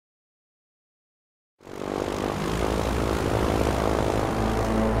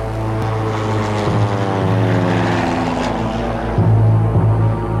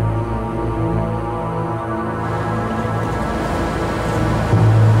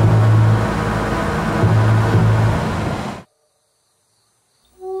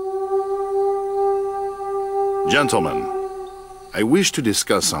Gentlemen, I wish to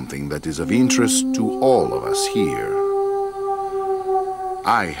discuss something that is of interest to all of us here.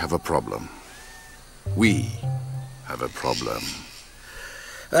 I have a problem. We have a problem.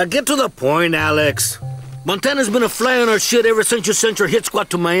 Get to the point, Alex. Montana's been a fly on our shit ever since you sent your hit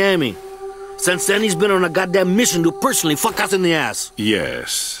squad to Miami. Since then, he's been on a goddamn mission to personally fuck us in the ass.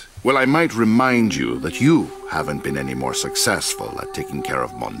 Yes. Well, I might remind you that you haven't been any more successful at taking care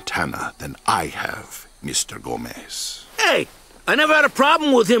of Montana than I have, Mr. Gomez. Hey, I never had a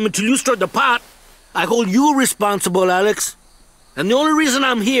problem with him until you stirred the pot. I hold you responsible, Alex. And the only reason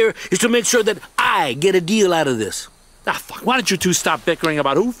I'm here is to make sure that I get a deal out of this. Ah, fuck. Why don't you two stop bickering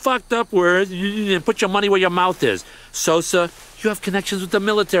about who fucked up where and put your money where your mouth is? Sosa, you have connections with the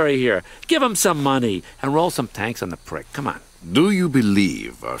military here. Give them some money and roll some tanks on the prick. Come on. Do you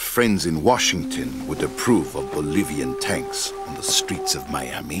believe our friends in Washington would approve of Bolivian tanks on the streets of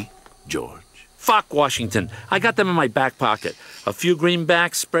Miami, George? Fuck Washington. I got them in my back pocket. A few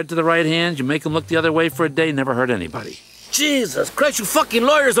greenbacks spread to the right hand. You make them look the other way for a day, never hurt anybody. Jesus Christ, you fucking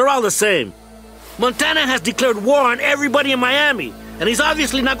lawyers are all the same. Montana has declared war on everybody in Miami, and he's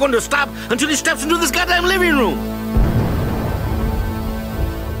obviously not going to stop until he steps into this goddamn living room.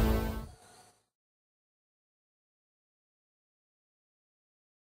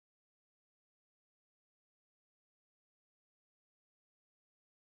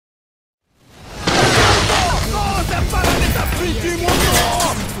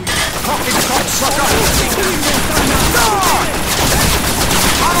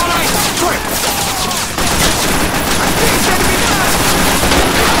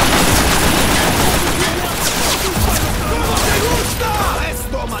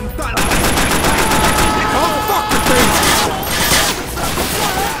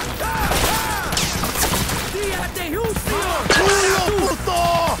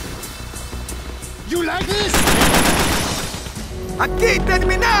 You like this? ¡Aquí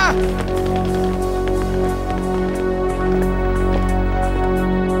termina!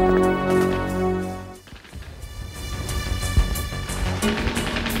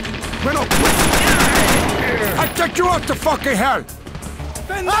 Bueno, I take you out to fucking hell!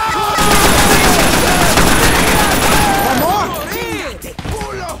 One more?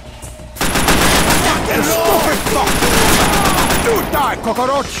 Fucking stupid fuck! You die,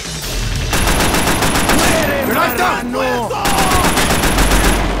 cockroach! ¡Grata! ¡No!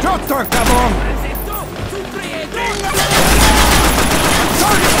 ¡Choto, cabrón!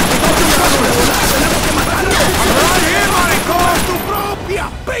 ¡Tu propia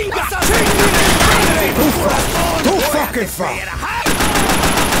pinga! ¡Tu fucking fuck!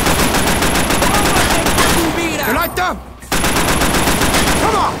 ¡Grata!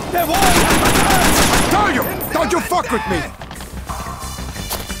 Come on! ¡Te voy a matar! Tell you! Don't you fuck with me!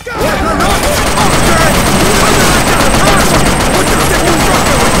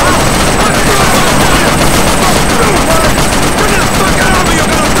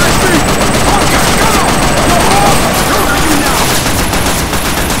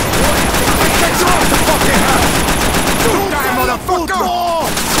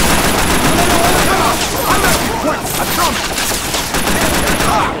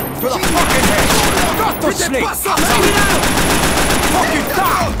 To the fucking head! Got to sleep! Fucking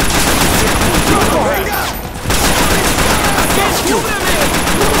down! Go ahead! Against you!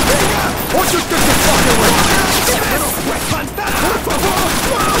 What you think you're fucking with? Por favor!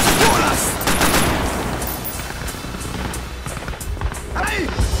 ¡Bolas! ¡Ay!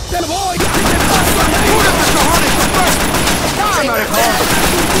 ¡Te voy! ¿Qué te pasa? ¡Púrate, cojones, papás! ¡Dame, mejor!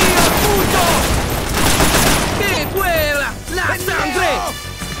 ¡Puto! ¡Que vuela la sangre!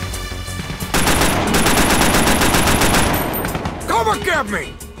 Come and get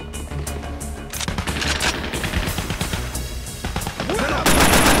me!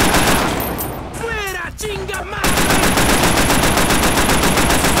 ¡Fuera, chinga madre!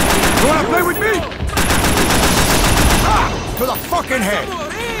 You wanna play with me? Ah! To the fucking head!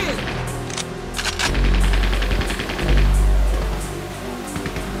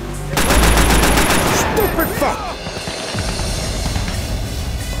 Stupid fuck!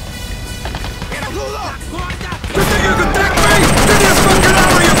 You think you can take me? Give me a fucking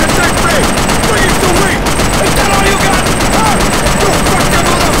armor you can take me! Bring it to me! Is that all you got? Huh? You fucking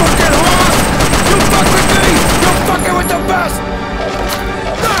motherfucking whore! You fuck with me! You're fucking with the best!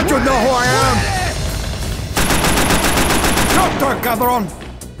 Don't you know who I am? Shut up, cabrón!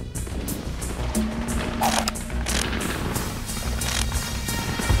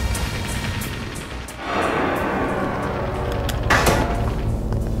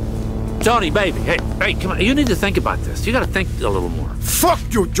 Tony, baby, hey, come on. You need to think about this. You gotta think a little more. Fuck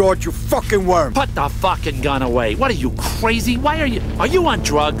you, George, you fucking worm! Put the fucking gun away. What are you, crazy? Why are you on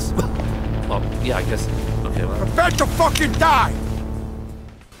drugs? Well, yeah, I guess. Okay, well. Prepare to fucking die!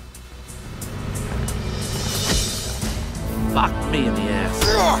 Fuck me in the ass.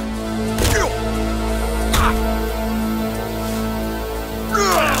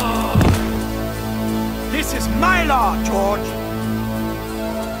 This is my law, George!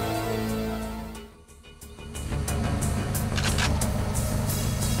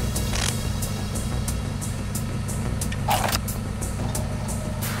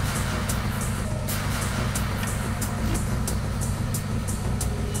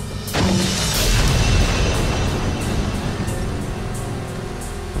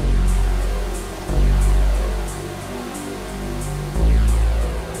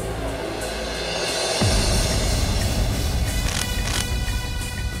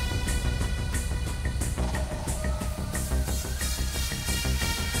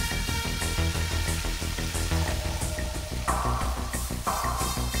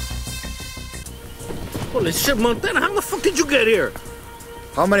 Holy shit, Montana, how the fuck did you get here?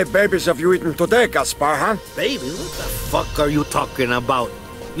 How many babies have you eaten today, Gaspar, huh? Baby, what the fuck are you talking about?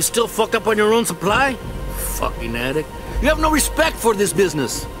 You still fucked up on your own supply? Fucking addict. You have no respect for this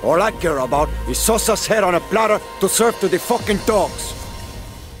business. All I care about is Sosa's head on a platter to serve to the fucking dogs.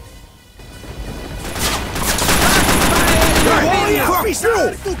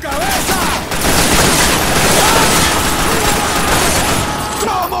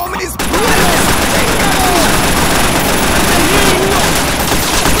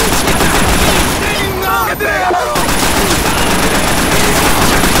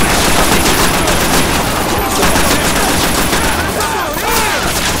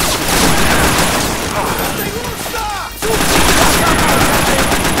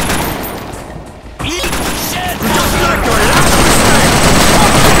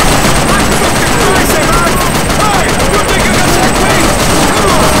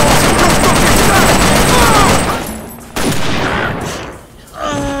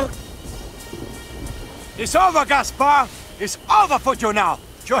 It's over, Gaspar! It's over for you now!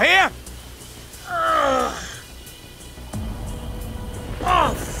 You hear?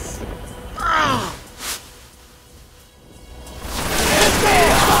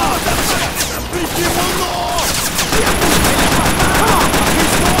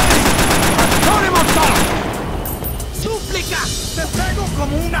 ¡Súplica! ¡Te pego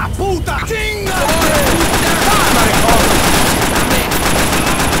como una puta! ¡Chinga!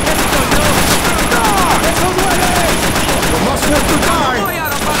 ¡Eso duele! You must have to die!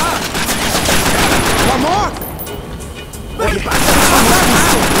 One more? What's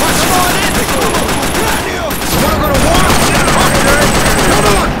gonna walk? Okay! Come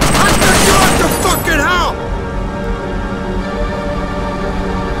on! I'll get you out the fucking hell!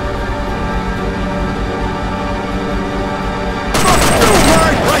 Fuck you,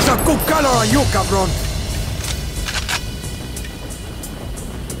 man! Raise a good color on you, cabron!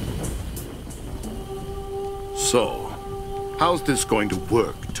 So, how's this going to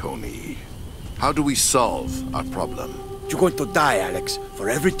work, Tony? How do we solve our problem? You're going to die, Alex, for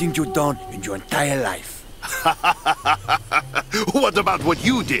everything you've done in your entire life. What about what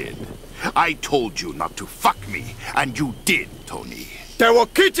you did? I told you not to fuck me, and you did, Tony. There were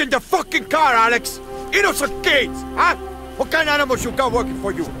kids in the fucking car, Alex! Innocent kids, huh? What kind of animals you got working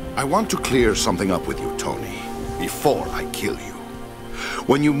for you? I want to clear something up with you, Tony, before I kill you.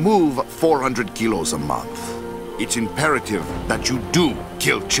 When you move 400 kilos a month, it's imperative that you do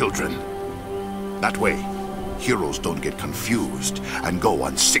kill children. That way, heroes don't get confused and go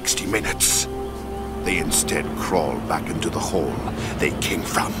on 60 minutes. They instead crawl back into the hole they came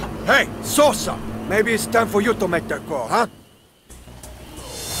from. Hey, Sosa! Maybe it's time for you to make that call, huh?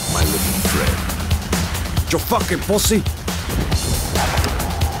 My little friend. You fucking pussy!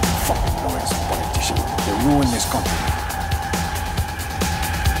 Fucking lawyers and politicians. They ruin this country.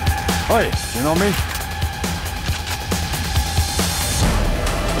 Hey, you know me?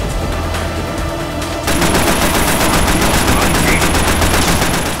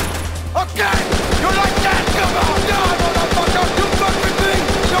 Okay! You like that? Come on! Die, motherfucker! You fuck with me!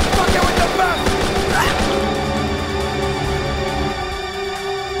 You're fucking with the best!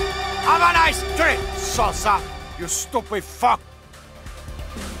 Have a nice trip, Sosa! You stupid fuck!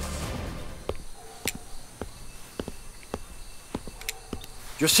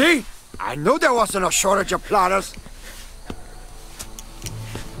 You see? I knew there wasn't a shortage of plotters.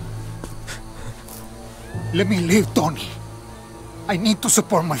 Let me live, Tony. I need to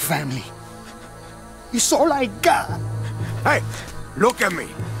support my family. It's all I got. Hey, look at me.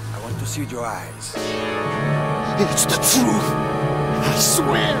 I want to see your eyes. It's the truth. I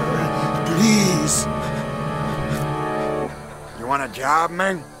swear. Please. You want a job,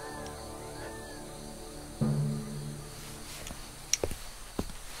 man?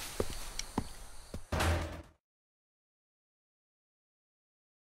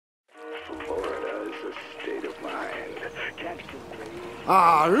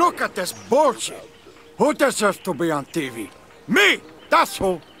 Ah, look at this bullshit. Who deserves to be on TV? Me! That's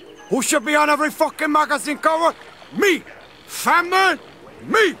who! Who should be on every fucking magazine cover? Me! Family!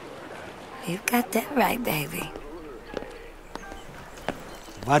 Me! You got that right, baby.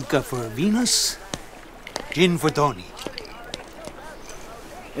 Vodka for Venus, gin for Tony.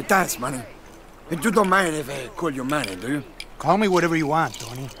 Hey, thanks, Manny. And you don't mind if I call you Manny, do you? Call me whatever you want,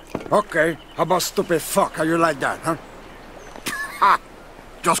 Tony. Okay. How about stupid fuck? How you like that, huh? Ha!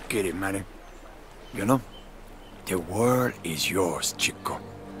 Just kidding, Manny. You know, the world is yours, Chico.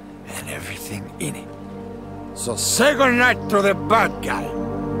 And everything in it. So say goodnight to the bad guy.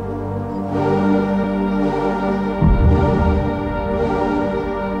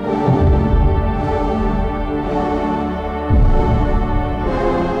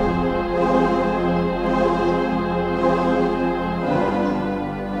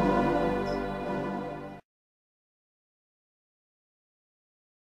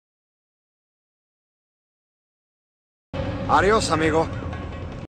 Adiós, amigo.